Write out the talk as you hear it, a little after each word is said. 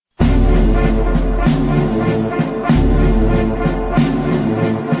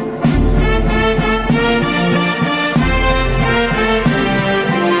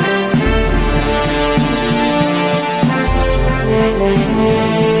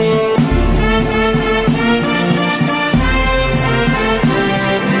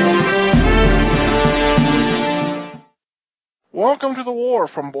Welcome to the War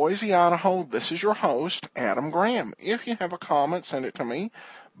from Boise, Idaho. This is your host, Adam Graham. If you have a comment, send it to me,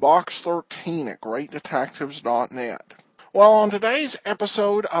 box13@greatdetectives.net. Well, on today's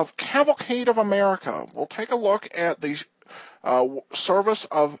episode of Cavalcade of America, we'll take a look at the service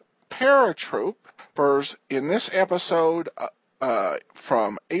of paratroopers in this episode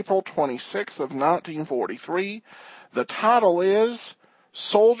from April 26th of 1943. The title is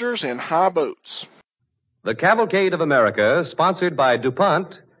Soldiers in High Boots. The Cavalcade of America, sponsored by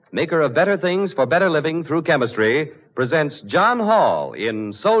DuPont, maker of better things for better living through chemistry, presents John Hall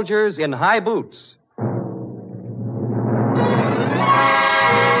in Soldiers in High Boots.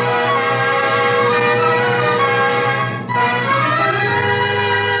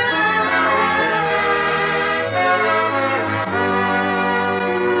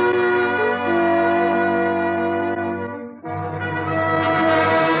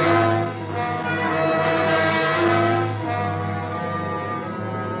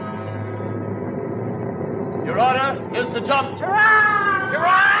 Jump! Gerard!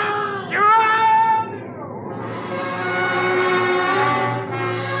 Gerard! Gerard!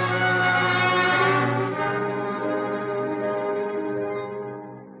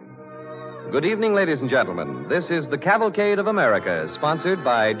 Good evening, ladies and gentlemen. This is the Cavalcade of America, sponsored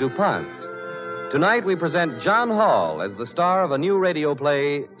by DuPont. Tonight we present John Hall as the star of a new radio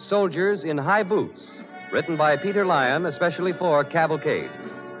play, Soldiers in High Boots, written by Peter Lyon, especially for Cavalcade.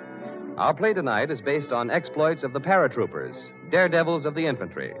 Our play tonight is based on exploits of the paratroopers, daredevils of the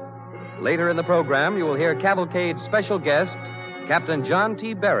infantry. Later in the program, you will hear Cavalcade's special guest, Captain John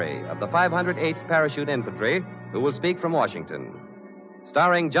T. Berry of the 508th Parachute Infantry, who will speak from Washington.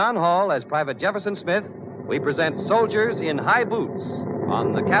 Starring John Hall as Private Jefferson Smith, we present Soldiers in High Boots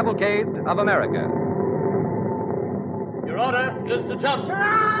on the Cavalcade of America. Your order is to jump.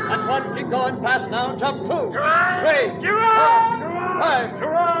 Gerard! That's one. Keep going. Pass now. Jump two. Gerard! 3. Gerard! 4. 5.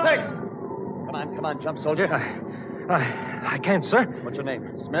 Gerard! 6. Come on, jump, soldier. I can't, sir. What's your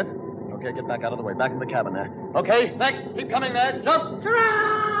name? Smith? Okay, get back out of the way. Back in the cabin there. Okay, next. Keep coming there. Jump.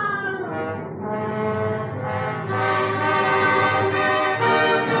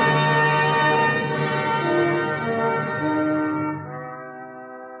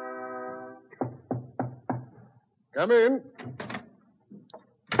 Come in.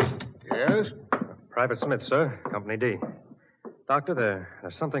 Yes? Private Smith, sir. Company D. Doctor,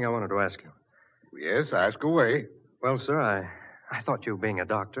 there's something I wanted to ask you. Yes, ask away. Well, sir, I thought you being a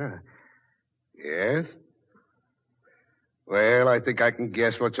doctor. Yes? Well, I think I can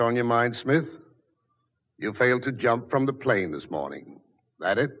guess what's on your mind, Smith. You failed to jump from the plane this morning.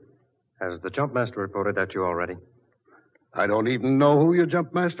 That it? Has the jump master reported that to you already? I don't even know who your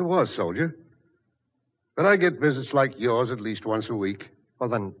jump master was, soldier. But I get visits like yours at least once a week. Well,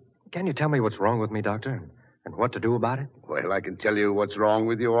 then, can you tell me what's wrong with me, Doctor? And what to do about it? Well, I can tell you what's wrong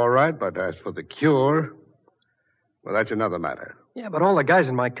with you, all right, but as for the cure, well, that's another matter. Yeah, but all the guys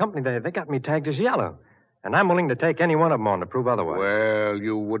in my company, they got me tagged as yellow. And I'm willing to take any one of them on to prove otherwise. Well,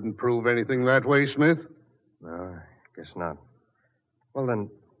 you wouldn't prove anything that way, Smith? No, I guess not. Well,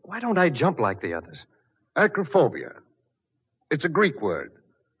 then, why don't I jump like the others? Acrophobia. It's a Greek word.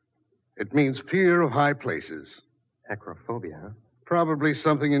 It means fear of high places. Acrophobia, huh? Probably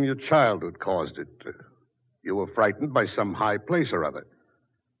something in your childhood caused it. You were frightened by some high place or other.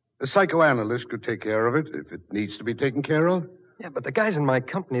 A psychoanalyst could take care of it if it needs to be taken care of. Yeah, but the guys in my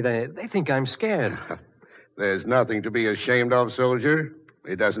company, they think I'm scared. There's nothing to be ashamed of, soldier.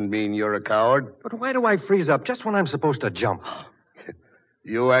 It doesn't mean you're a coward. But why do I freeze up just when I'm supposed to jump?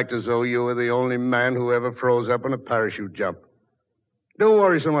 You act as though you were the only man who ever froze up in a parachute jump. Don't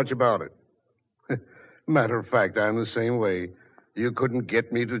worry so much about it. Matter of fact, I'm the same way. You couldn't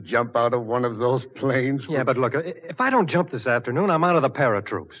get me to jump out of one of those planes. Yeah, but look, if I don't jump this afternoon, I'm out of the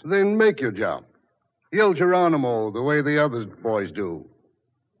paratroops. Then make your jump. Yell Geronimo the way the other boys do.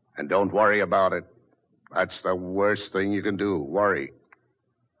 And don't worry about it. That's the worst thing you can do, worry.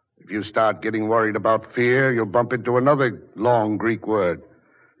 If you start getting worried about fear, you'll bump into another long Greek word.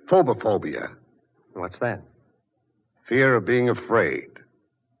 Phobophobia. What's that? Fear of being afraid.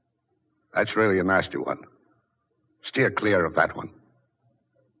 That's really a nasty one. Steer clear of that one.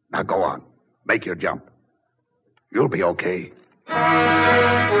 Now go on. Make your jump. You'll be okay.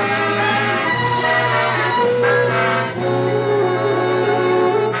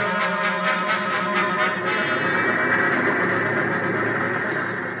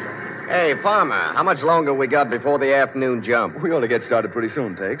 Hey, Farmer, how much longer we got before the afternoon jump? We ought to get started pretty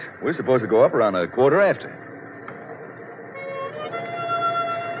soon, Tex. We're supposed to go up around a quarter after.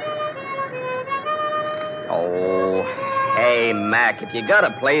 Oh, hey, Mac, if you gotta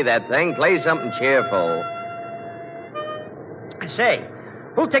play that thing, play something cheerful. Say,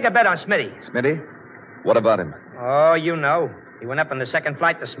 who'll take a bet on Smitty? Smitty? What about him? Oh, you know. He went up on the second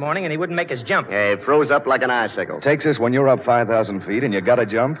flight this morning, and he wouldn't make his jump. Yeah, he froze up like an icicle. Texas, when you're up 5,000 feet and you got to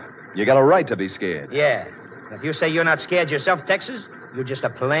jump, you got a right to be scared. Yeah. If you say you're not scared yourself, Texas, you're just a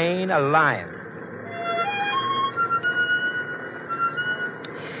lion.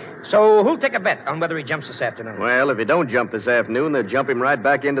 So who'll take a bet on whether he jumps this afternoon? Well, if he don't jump this afternoon, they'll jump him right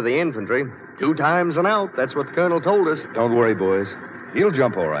back into the infantry. 2 times and out. That's what the colonel told us. Don't worry, boys. He'll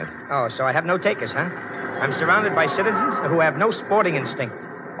jump all right. Oh, so I have no takers, huh? I'm surrounded by citizens who have no sporting instinct.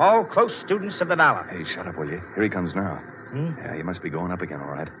 All close students of the dollar. Hey, shut up, will you? Here he comes now. Hmm? Yeah, he must be going up again, all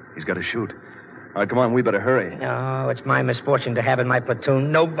right. He's got to shoot. All right, come on, we better hurry. No, it's my misfortune to have in my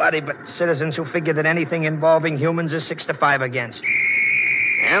platoon nobody but citizens who figure that anything involving humans is 6 to 5 against.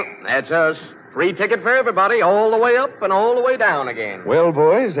 Well, that's us. Free ticket for everybody, all the way up and all the way down again. Well,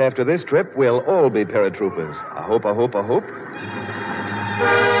 boys, after this trip, we'll all be paratroopers. I hope.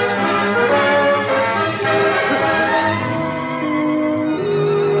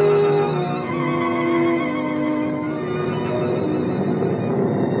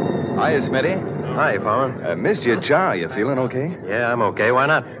 Hiya, Smitty. Hi, Farmer. Missed your jar. You feeling okay? Yeah, I'm okay. Why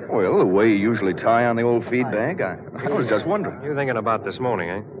not? Well, the way you usually tie on the old feed bag, I was just wondering. You thinking about this morning,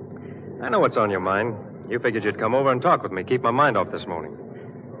 eh? I know what's on your mind. You figured you'd come over and talk with me, keep my mind off this morning.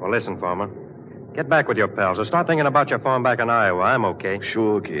 Well, listen, Farmer. Get back with your pals or start thinking about your farm back in Iowa. I'm okay.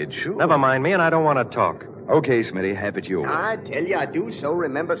 Sure, kid, sure. Never mind me, and I don't want to talk. Okay, Smitty, have it your way. I tell you, I do so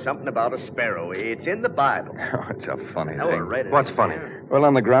remember something about a sparrow. It's in the Bible. Oh, it's a funny I thing. read it. What's funny? Well,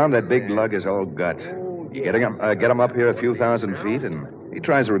 on the ground, that big lug is all guts. Get him up here a few thousand feet, and he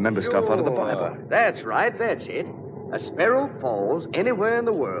tries to remember stuff out of the Bible. That's right, that's it. A sparrow falls anywhere in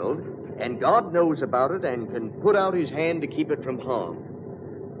the world, and God knows about it and can put out his hand to keep it from harm.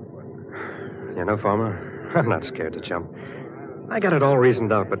 You know, Farmer, I'm not scared to jump. I got it all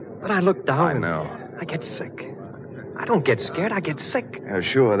reasoned out, but I look down. I know. I get sick. I don't get scared, I get sick.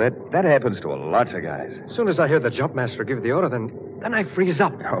 Sure, that happens to lots of guys. As soon as I hear the jump master give the order, then I freeze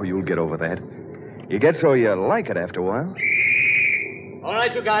up. Oh, you'll get over that. You get so you like it after a while. All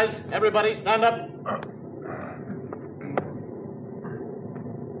right, you guys. Everybody, stand up.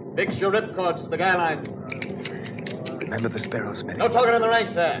 Fix your ripcords to the guy line. Remember the sparrow, Smitty. No talking in the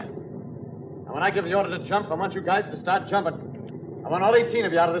ranks there. Now, when I give the order to jump, I want you guys to start jumping. I want all 18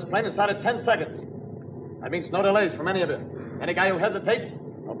 of you out of this plane inside of 10 seconds. That means no delays from any of you. Any guy who hesitates,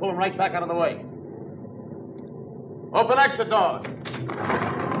 I'll pull him right back out of the way. Open exit doors.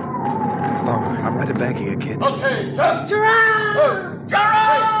 Farmer, I'm right back here, kid. Okay, jump! Gerard!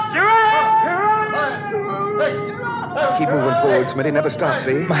 Gerard! Keep moving forward, Smitty. Never stop,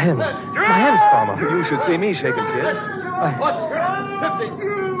 see? My hands, Farmer. You should see me shaking, kid. What? 15,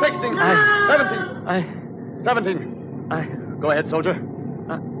 16, 17. Go ahead, soldier.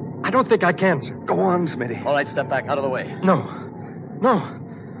 I don't think I can, sir. Go on, Smitty. All right, step back out of the way. No,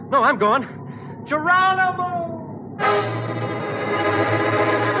 I'm going. Geronimo!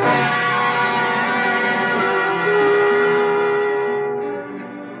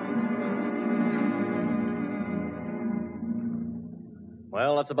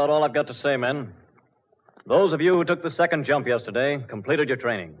 Well, that's about all I've got to say, men. Those of you who took the second jump yesterday completed your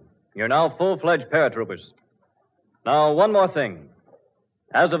training. You're now full-fledged paratroopers. Now, one more thing.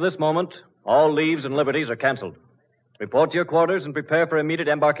 As of this moment, all leaves and liberties are canceled. Report to your quarters and prepare for immediate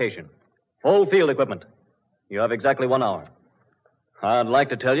embarkation. Full field equipment. You have exactly 1 hour. I'd like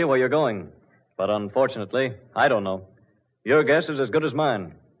to tell you where you're going, but unfortunately, I don't know. Your guess is as good as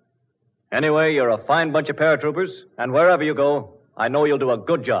mine. Anyway, you're a fine bunch of paratroopers, and wherever you go, I know you'll do a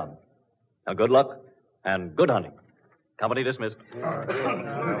good job. Now, good luck and good hunting. Company dismissed.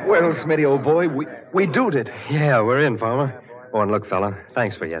 Well, Smitty, old boy, we doed it. Yeah, we're in, Farmer. Oh, and look, fella,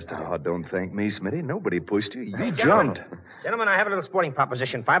 thanks for yesterday. Oh, don't thank me, Smitty. Nobody pushed you. You Gentlemen. jumped. Gentlemen, I have a little sporting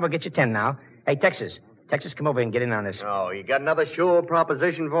proposition. 5 will get you 10 now. Hey, Texas, come over and get in on this. Oh, you got another sure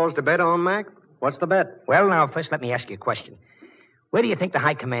proposition for us to bet on, Mac? What's the bet? Well, now, first let me ask you a question. Where do you think the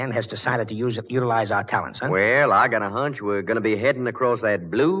High Command has decided to utilize our talents, huh? Well, I got a hunch we're going to be heading across that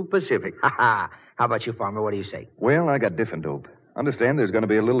blue Pacific. Ha ha. How about you, Farmer? What do you say? Well, I got different dope. Understand there's going to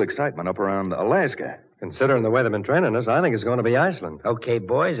be a little excitement up around Alaska. Considering the way they've been training us, I think it's going to be Iceland. Okay,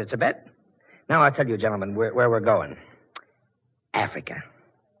 boys, it's a bet. Now I'll tell you, gentlemen, where we're going. Africa.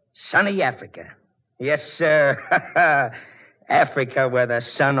 Sunny Africa. Yes, sir. Africa, where the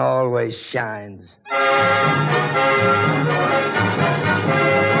sun always shines.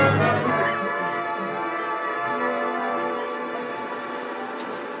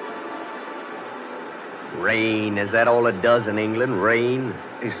 Rain. Is that all it does in England? Rain?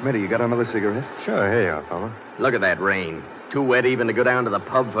 Hey, Smitty, you got another cigarette? Sure, here you are, Farmer. Look at that rain. Too wet even to go down to the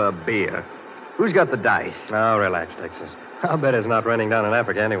pub for a beer. Who's got the dice? Now, relax, Texas. I'll bet it's not raining down in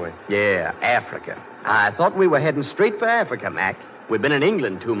Africa anyway. Yeah, Africa. I thought we were heading straight for Africa, Mac. We've been in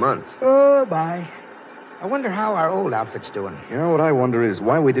England 2 months. Oh, bye. I wonder how our old outfit's doing. You know, what I wonder is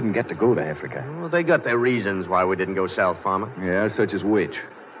why we didn't get to go to Africa. Well, they got their reasons why we didn't go south, Farmer. Yeah, such as which?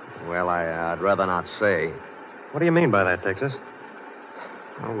 Well, I'd rather not say. What do you mean by that, Texas?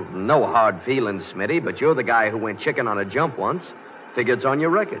 Oh, no hard feelings, Smitty, but you're the guy who went chicken on a jump once. Figure it's on your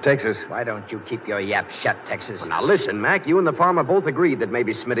record. Texas. Why don't you keep your yap shut, Texas? Well, now, listen, Mac. You and the farmer both agreed that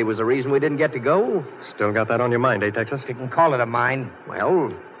maybe Smitty was the reason we didn't get to go. Still got that on your mind, eh, Texas? You can call it a mine.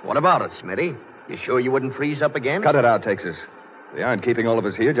 Well, what about it, Smitty? You sure you wouldn't freeze up again? Cut it out, Texas. They aren't keeping all of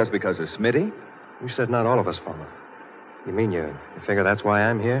us here just because of Smitty. You said not all of us, Farmer. You mean you figure that's why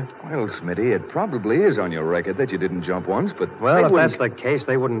I'm here? Well, Smitty, it probably is on your record that you didn't jump once, but... Well, if that's the case,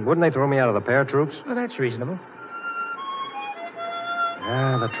 wouldn't they throw me out of the paratroops? Well, that's reasonable.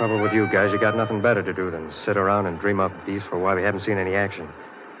 Ah, the trouble with you guys, you got nothing better to do than sit around and dream up beefs for why we haven't seen any action.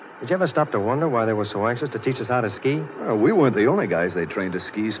 Did you ever stop to wonder why they were so anxious to teach us how to ski? Well, we weren't the only guys they trained to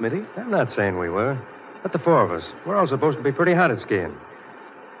ski, Smitty. I'm not saying we were. But the four of us, we're all supposed to be pretty hot at skiing.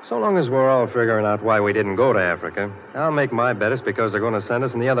 So long as we're all figuring out why we didn't go to Africa, I'll make my bet it's because they're going to send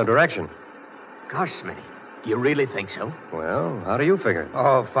us in the other direction. Gosh, Smitty, do you really think so? Well, how do you figure?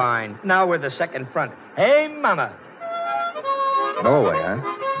 Oh, fine. Now we're the second front. Hey, Mama. Norway, huh?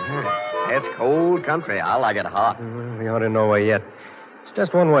 It's cold country. I like it hot. We aren't in Norway yet. It's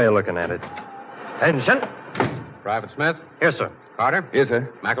just one way of looking at it. Attention. Private Smith? Yes, sir. Carter? Yes,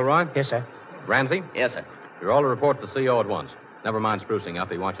 sir. McElroy? Yes, sir. Ramsey? Yes, sir. You're all to report to the CO at once. Never mind sprucing up.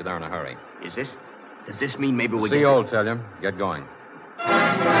 He wants you there in a hurry. Does this mean maybe we CO will tell you. Get going.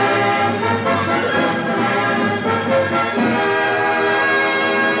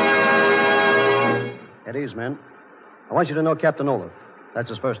 At ease, men. I want you to know Captain Olaf. That's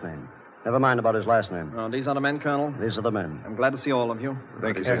his first name. Never mind about his last name. These are the men, Colonel? These are the men. I'm glad to see all of you.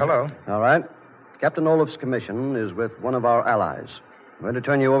 Thank you, sir. Hello. All right. Captain Olaf's commission is with one of our allies. I'm going to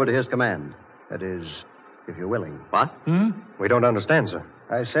turn you over to his command. That is, if you're willing. What? We don't understand, sir.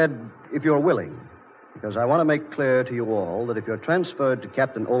 I said, if you're willing, because I want to make clear to you all that if you're transferred to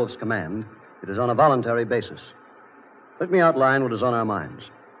Captain Olaf's command, it is on a voluntary basis. Let me outline what is on our minds.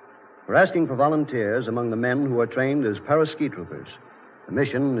 We're asking for volunteers among the men who are trained as para-ski troopers. The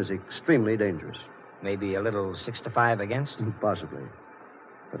mission is extremely dangerous. Maybe a little 6 to 5 against? Possibly.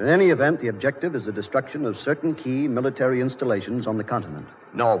 But in any event, the objective is the destruction of certain key military installations on the continent.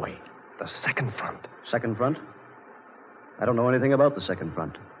 Norway. The second front. Second front? I don't know anything about the second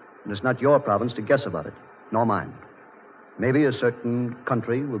front. And it's not your province to guess about it, nor mine. Maybe a certain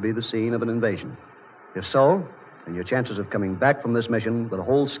country will be the scene of an invasion. If so, then your chances of coming back from this mission with a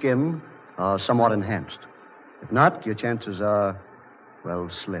whole skin are somewhat enhanced. If not, your chances are,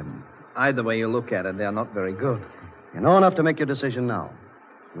 well, slim. Either way you look at it, they're not very good. You know enough to make your decision now.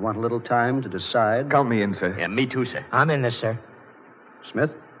 You want a little time to decide? Count me in, sir. Yeah, me too, sir. I'm in this, sir.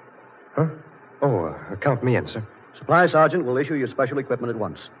 Smith? Huh? Oh, count me in, sir. Supply sergeant will issue your special equipment at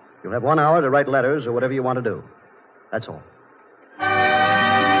once. You'll have 1 hour to write letters or whatever you want to do. That's all.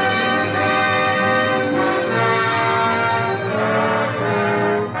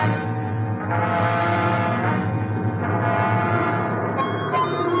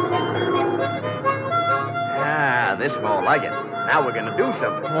 This more like it. Now we're going to do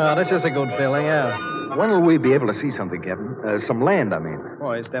something. This is a good feeling, yeah. When will we be able to see something, Captain? Some land, I mean.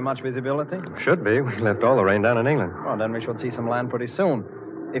 Oh, is there much visibility? Should be. We left all the rain down in England. Well, then we should see some land pretty soon.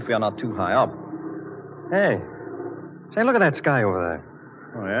 If we are not too high up. Hey. Say, look at that sky over there.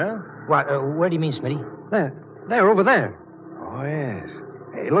 Oh, yeah? What, where do you mean, Smitty? There, over there. Oh, yes.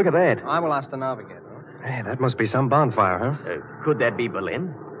 Hey, look at that. I will ask the navigator. Hey, that must be some bonfire, huh? Could that be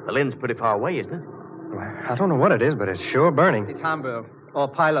Berlin? Berlin's pretty far away, isn't it? I don't know what it is, but it's sure burning. It's Hamburg. Our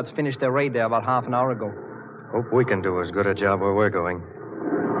pilots finished their raid there about half an hour ago. Hope we can do as good a job where we're going.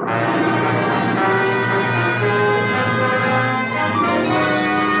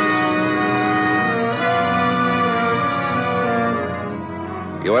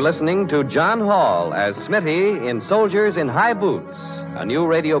 You are listening to John Hall as Smitty in Soldiers in High Boots, a new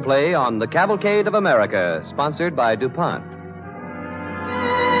radio play on the Cavalcade of America, sponsored by DuPont.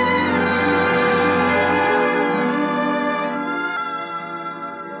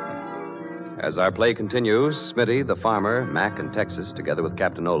 As our play continues, Smitty, the farmer, Mac, and Texas, together with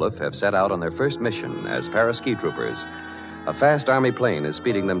Captain Olaf, have set out on their first mission as para-ski troopers. A fast Army plane is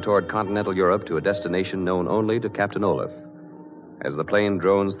speeding them toward continental Europe to a destination known only to Captain Olaf. As the plane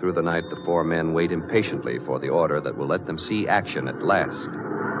drones through the night, the four men wait impatiently for the order that will let them see action at last.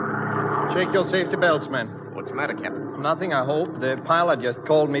 Check your safety belts, men. What's the matter, Captain? Nothing, I hope. The pilot just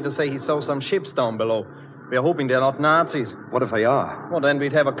called me to say he saw some ships down below. We're hoping they're not Nazis. What if they are? Well, then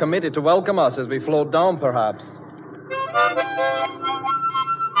we'd have a committee to welcome us as we float down, perhaps.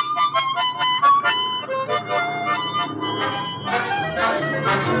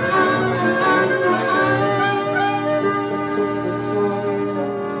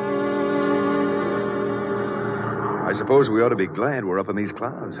 I suppose we ought to be glad we're up in these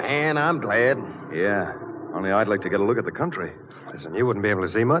clouds. Man, I'm glad. Yeah. Only I'd like to get a look at the country. Listen, you wouldn't be able to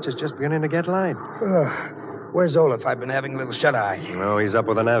see much. It's just beginning to get light. Where's Olaf? I've been having a little shut-eye. No, he's up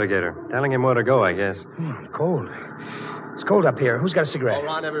with the navigator. Telling him where to go, I guess. Cold. It's cold up here. Who's got a cigarette? All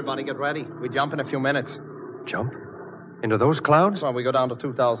right, everybody, get ready. We jump in a few minutes. Jump? Into those clouds? Well, we go down to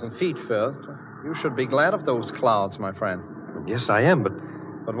 2,000 feet first. You should be glad of those clouds, my friend. Yes, I am, but...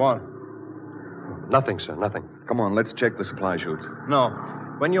 But what? Nothing, sir, nothing. Come on, let's check the supply chutes. No.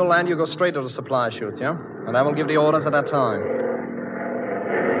 When you land, you go straight to the supply chute, yeah? And I will give the orders at that time.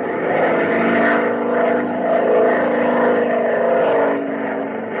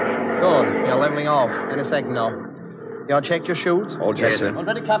 Good. You're leveling off. In a second now. You checked your chutes? All checked, sir.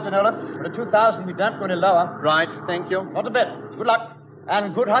 Already, Captain Olaf. For the 2,000, we don't go any lower. Right, thank you. Not a bit. Good luck.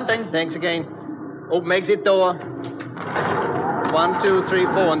 And good hunting. Thanks again. Open exit door. 1, 2, 3,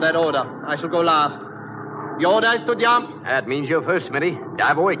 4 in that order. I shall go last. Your order is to jump. That means you're first, Smitty.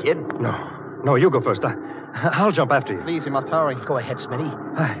 Dive away, kid. No, you go first. I'll jump after you. Please, you must hurry. Go ahead, Smitty.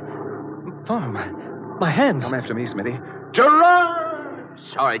 My hands. Come after me, Smitty. Gerard!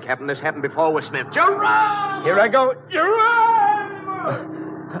 Sorry, Captain. This happened before with Smith. Gerard! Here I go.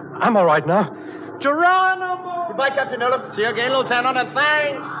 I'm all right now. Geronimo! Goodbye, Captain Olaf. See you again, Lieutenant, and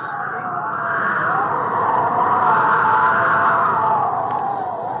thanks.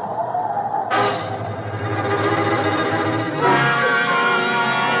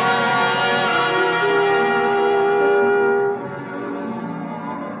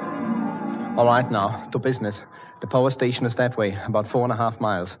 All right, now, to business. The power station is that way, about 4.5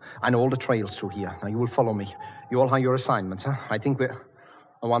 miles. I know all the trails through here. Now, you will follow me. You all have your assignments, huh? I think we're...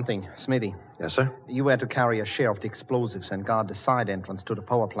 one thing, Smitty. Yes, sir? You were to carry a share of the explosives and guard the side entrance to the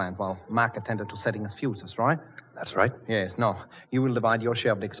power plant while Mac attended to setting his fuses, right? That's right. Yes, no. You will divide your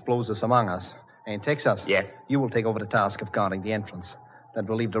share of the explosives among us. And Texas? Yeah. You will take over the task of guarding the entrance. That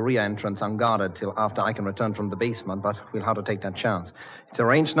will leave the rear entrance unguarded till after I can return from the basement, but we'll have to take that chance. It's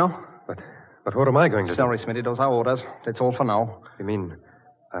arranged, no? But what am I going to do? Sorry, Smitty, those are orders. That's all for now. You mean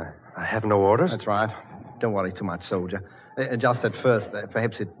I have no orders? That's right. Don't worry too much, soldier. Just at first,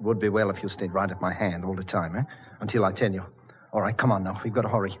 perhaps it would be well if you stayed right at my hand all the time, eh? Until I tell you. All right, come on now. We've got to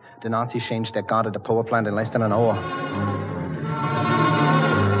hurry. The Nazis changed their guard at the power plant in less than an hour.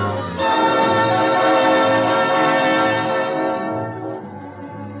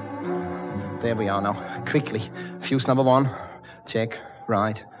 There we are now. Quickly. Fuse number 1. Check.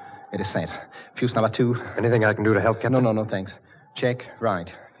 Right. It is set. Fuse number 2. Anything I can do to help, Captain? No, thanks. Check. Right.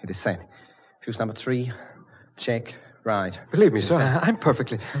 It is set. Fuse number 3. Check. Right. Believe me, sir, I'm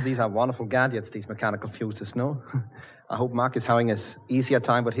perfectly... These are wonderful gadgets, these mechanical fuses, no? I hope Mark is having as easy a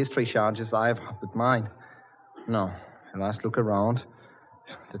time with his 3 charges as I have with mine. No. A last look around.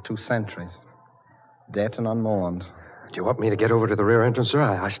 The 2 sentries. Dead and unmourned. Do you want me to get over to the rear entrance, sir?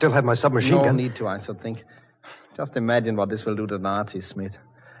 I still have my submachine gun. No need to, I should think. Just imagine what this will do to the Nazis, Smith.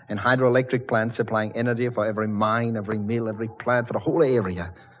 An hydroelectric plant supplying energy for every mine, every mill, every plant for the whole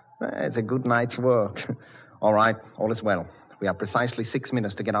area. It's a good night's work. All right, all is well. We have precisely 6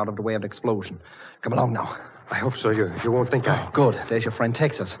 minutes to get out of the way of the explosion. Come along now. I hope so. You won't think I... Good. There's your friend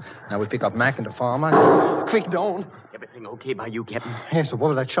Texas. Now we pick up Mac and the farmer. Quick, don't. Everything okay by you, Captain? Yes, but what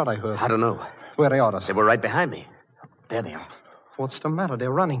was that shot I heard? I don't know. Where are the others? They were right behind me. There they are. What's the matter?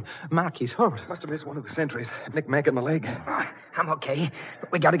 They're running. Mac, he's hurt. Must have missed one of the sentries. Nick Mac in the leg. I'm okay.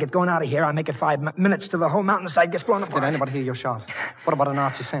 But we got to get going out of here. I make it 5 minutes till the whole mountainside gets blown apart. Did anybody hear your shot? What about a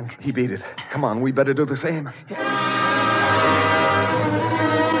Nazi sentry? He beat it. Come on, we better do the same.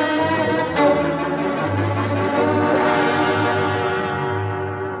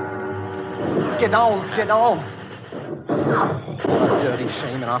 Get down. Dirty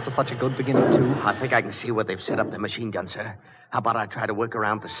shame, and after such a good beginning, too. I think I can see where they've set up their machine gun, sir. How about I try to work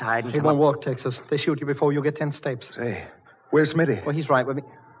around the side and It won't work, Texas. They shoot you before you get 10 steps. Say, where's Smitty? Well, he's right with me.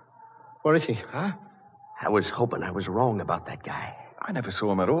 Where is he? Huh? I was hoping I was wrong about that guy. I never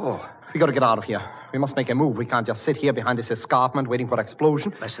saw him at all. We got to get out of here. We must make a move. We can't just sit here behind this escarpment waiting for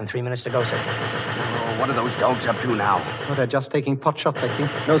explosion. Less than 3 minutes to go, sir. Oh, what are those dogs up to now? Oh, they're just taking pot shots, I think.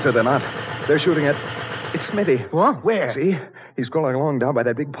 No, sir, they're not. They're shooting at... It's Smitty. What? Where? See? He's crawling along down by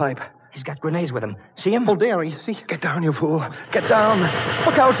that big pipe. He's got grenades with him. See him? Oh, there he is. See? Get down, you fool. Get down.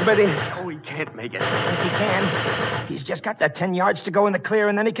 Look out, Smitty. Oh, he can't make it. I think he can. He's just got that 10 yards to go in the clear,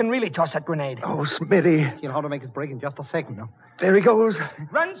 and then he can really toss that grenade. Oh, Smitty. He'll know how to make his break in just a second now. There he goes.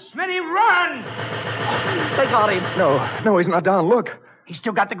 Run, Smitty, run! They got him. No, he's not down. Look. He's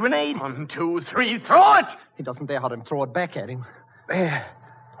still got the grenade. 1, 2, 3, throw it! He doesn't dare have him throw it back at him. There.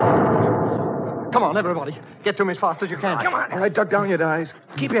 Come on, everybody. Get to him as fast as you can. Come on. All right, duck down your dives.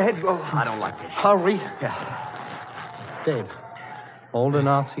 Keep your heads low. I don't like this. Hurry. Yeah. Dave, hold the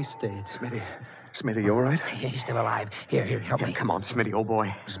Nazi stage. Smitty, you all right? He's still alive. Here, help me. Come on, Smitty, old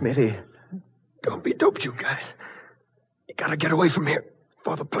boy. Smitty, don't be doped, you guys. You gotta get away from here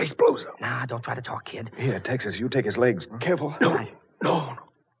before the place blows up. Nah, don't try to talk, kid. Here, Texas, you take his legs. Careful. No.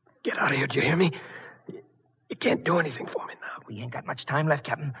 Get out of here, do you hear me? You can't do anything for me now. We ain't got much time left,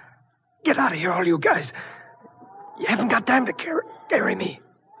 Captain. Get out of here, all you guys. You haven't got time to carry me.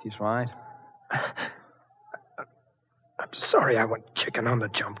 He's right. I'm sorry I went chicken on the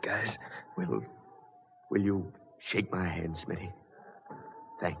jump, guys. Will you shake my hand, Smitty?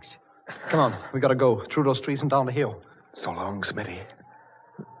 Thanks. Come on, we gotta go. Through those trees and down the hill. So long, Smitty.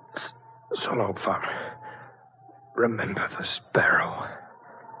 So long, farmer. Remember the sparrow.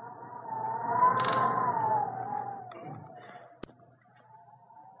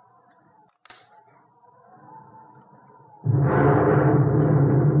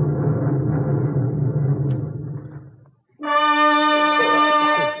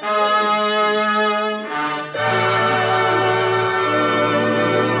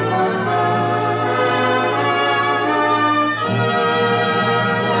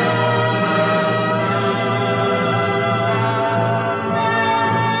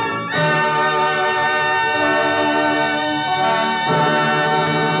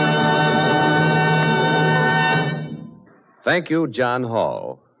 Thank you, John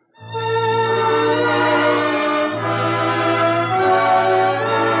Hall.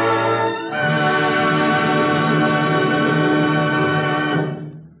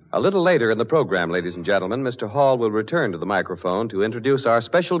 A little later in the program, ladies and gentlemen, Mr. Hall will return to the microphone to introduce our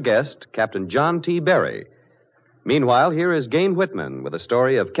special guest, Captain John T. Berry. Meanwhile, here is Gane Whitman with a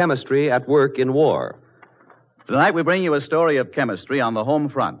story of chemistry at work in war. Tonight we bring you a story of chemistry on the home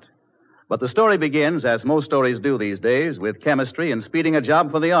front. But the story begins, as most stories do these days, with chemistry and speeding a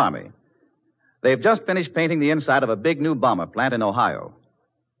job for the Army. They've just finished painting the inside of a big new bomber plant in Ohio.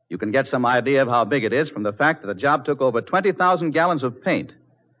 You can get some idea of how big it is from the fact that the job took over 20,000 gallons of paint.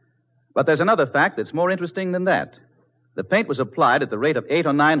 But there's another fact that's more interesting than that. The paint was applied at the rate of 800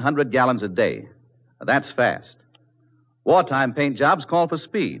 or 900 gallons a day. That's fast. Wartime paint jobs call for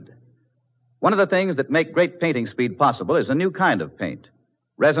speed. One of the things that make great painting speed possible is a new kind of paint.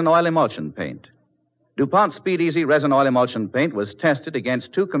 Resin oil emulsion paint. DuPont Speed Easy resin oil emulsion paint was tested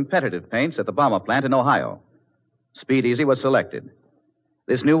against two competitive paints at the bomber plant in Ohio. Speed Easy was selected.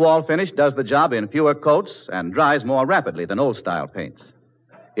 This new wall finish does the job in fewer coats and dries more rapidly than old-style paints.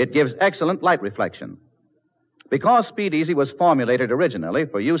 It gives excellent light reflection. Because Speed Easy was formulated originally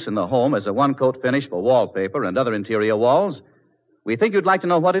for use in the home as a one-coat finish for wallpaper and other interior walls, we think you'd like to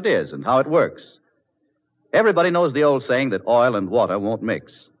know what it is and how it works. Everybody knows the old saying that oil and water won't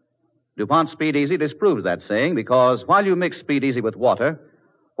mix. DuPont Speed Easy disproves that saying because while you mix Speed Easy with water,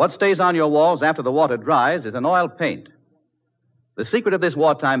 what stays on your walls after the water dries is an oil paint. The secret of this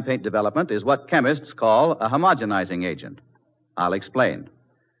wartime paint development is what chemists call a homogenizing agent. I'll explain.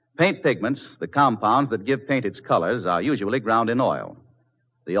 Paint pigments, the compounds that give paint its colors, are usually ground in oil.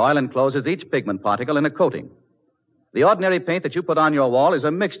 The oil encloses each pigment particle in a coating. The ordinary paint that you put on your wall is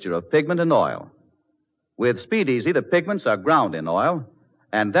a mixture of pigment and oil. With Speed Easy, the pigments are ground in oil,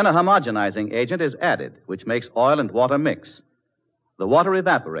 and then a homogenizing agent is added, which makes oil and water mix. The water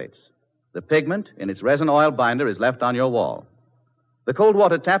evaporates. The pigment, in its resin oil binder, is left on your wall. The cold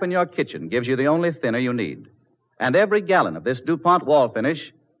water tap in your kitchen gives you the only thinner you need. And every gallon of this DuPont wall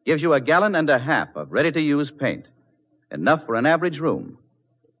finish gives you 1.5 gallons of ready-to-use paint. Enough for an average room.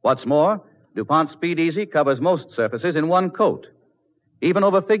 What's more, DuPont Speed Easy covers most surfaces in one coat, even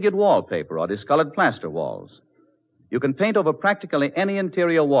over figured wallpaper or discolored plaster walls. You can paint over practically any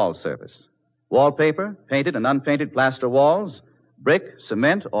interior wall surface. Wallpaper, painted and unpainted plaster walls, brick,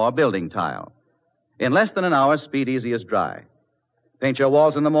 cement, or building tile. In less than an hour, Speed Easy is dry. Paint your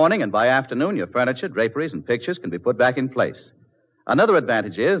walls in the morning, and by afternoon, your furniture, draperies, and pictures can be put back in place. Another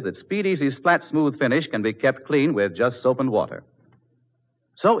advantage is that Speed Easy's flat, smooth finish can be kept clean with just soap and water.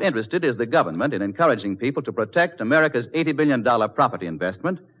 So interested is the government in encouraging people to protect America's $80 billion property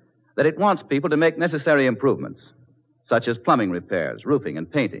investment that it wants people to make necessary improvements, such as plumbing repairs, roofing,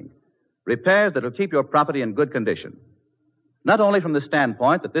 and painting. Repairs that will keep your property in good condition. Not only from the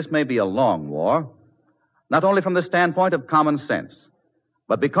standpoint that this may be a long war, not only from the standpoint of common sense,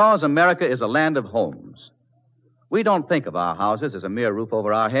 but because America is a land of homes. We don't think of our houses as a mere roof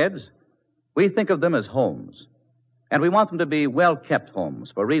over our heads. We think of them as homes. And we want them to be well-kept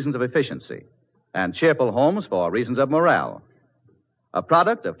homes for reasons of efficiency, and cheerful homes for reasons of morale. A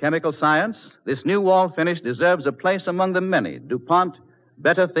product of chemical science, this new wall finish deserves a place among the many DuPont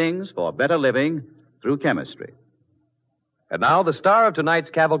better things for better living through chemistry. And now, the star of tonight's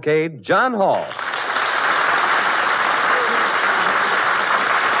cavalcade, John Hall.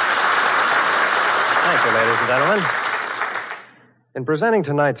 Thank you, ladies and gentlemen. In presenting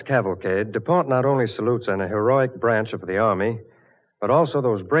tonight's cavalcade, DuPont not only salutes an heroic branch of the Army, but also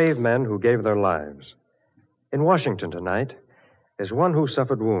those brave men who gave their lives. In Washington tonight is one who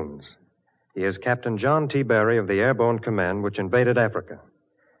suffered wounds. He is Captain John T. Barry of the Airborne Command, which invaded Africa.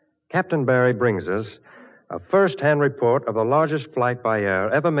 Captain Barry brings us a first-hand report of the largest flight by air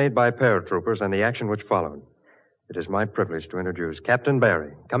ever made by paratroopers and the action which followed. It is my privilege to introduce Captain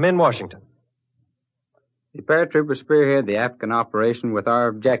Barry. Come in, Washington. The paratroopers spearheaded the African operation with our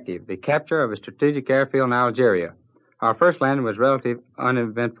objective, the capture of a strategic airfield in Algeria. Our first landing was relatively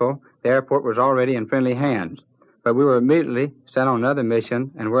uneventful. The airport was already in friendly hands, but we were immediately sent on another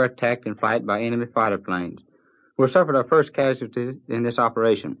mission and were attacked in flight by enemy fighter planes. We suffered our first casualty in this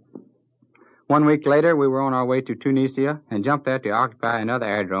operation. 1 week later, we were on our way to Tunisia and jumped there to occupy another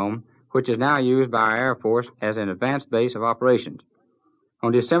aerodrome, which is now used by our Air Force as an advanced base of operations.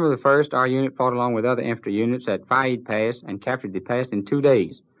 On December the 1st, our unit fought along with other infantry units at Faid Pass and captured the pass in 2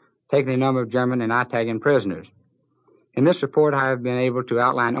 days, taking a number of German and Italian prisoners. In this report, I have been able to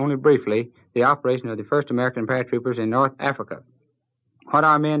outline only briefly the operation of the first American paratroopers in North Africa. What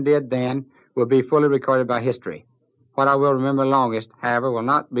our men did then will be fully recorded by history. What I will remember longest, however, will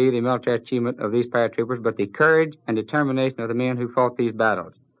not be the military achievement of these paratroopers, but the courage and determination of the men who fought these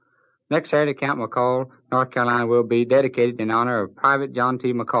battles. Next Saturday, Camp McCall, North Carolina, will be dedicated in honor of Private John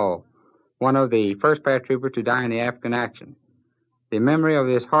T. McCall, one of the first paratroopers to die in the African action. The memory of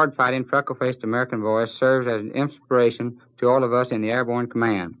this hard-fighting, freckle-faced American boy serves as an inspiration to all of us in the Airborne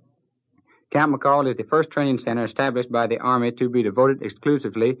Command. Camp McCall is the first training center established by the Army to be devoted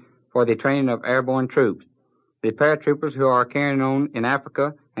exclusively for the training of airborne troops. The paratroopers who are carrying on in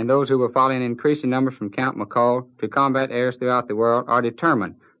Africa and those who will follow in increasing numbers from Camp McCall to combat areas throughout the world are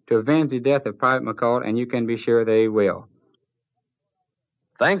determined to avenge the death of Private McCall, and you can be sure they will.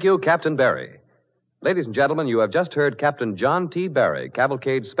 Thank you, Captain Barry. Ladies and gentlemen, you have just heard Captain John T. Barry,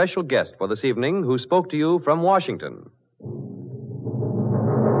 Cavalcade's special guest for this evening, who spoke to you from Washington.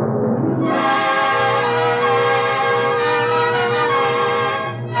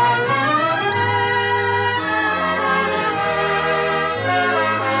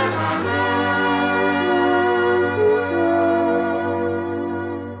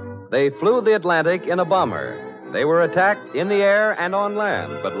 They flew the Atlantic in a bomber. They were attacked in the air and on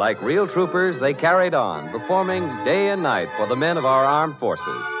land, but like real troopers, they carried on, performing day and night for the men of our armed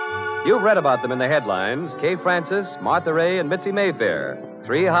forces. You've read about them in the headlines: Kay Francis, Martha Ray, and Mitzi Mayfair,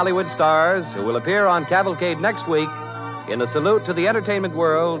 3 Hollywood stars who will appear on Cavalcade next week in a salute to the entertainment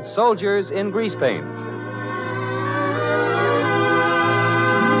world, Soldiers in Grease Paint.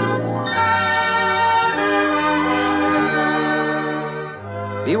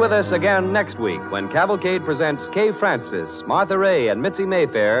 Be with us again next week when Cavalcade presents Kay Francis, Martha Ray, and Mitzi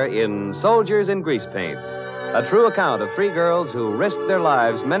Mayfair in Soldiers in Grease Paint, a true account of 3 girls who risked their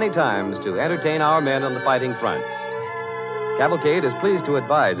lives many times to entertain our men on the fighting fronts. Cavalcade is pleased to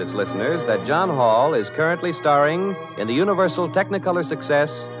advise its listeners that John Hall is currently starring in the Universal Technicolor success,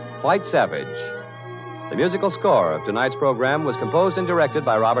 White Savage. The musical score of tonight's program was composed and directed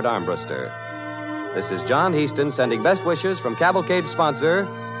by Robert Armbruster. This is John Heaston sending best wishes from Cavalcade's sponsor,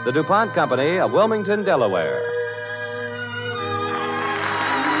 the DuPont Company of Wilmington, Delaware.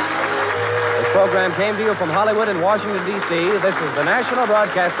 This program came to you from Hollywood and Washington, D.C. This is the National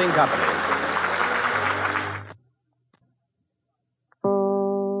Broadcasting Company.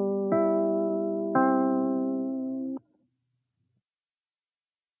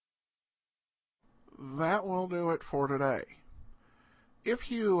 That will do it for today.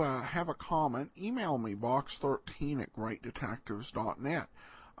 If you have a comment, email me, box13@greatdetectives.net.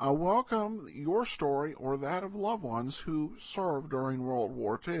 I welcome your story or that of loved ones who served during World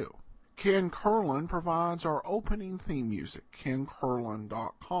War II. Ken Curlin provides our opening theme music,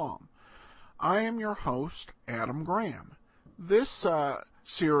 kencurlin.com. I am your host, Adam Graham. This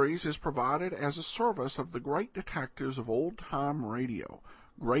series is provided as a service of the Great Detectives of Old Time Radio,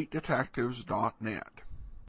 greatdetectives.net.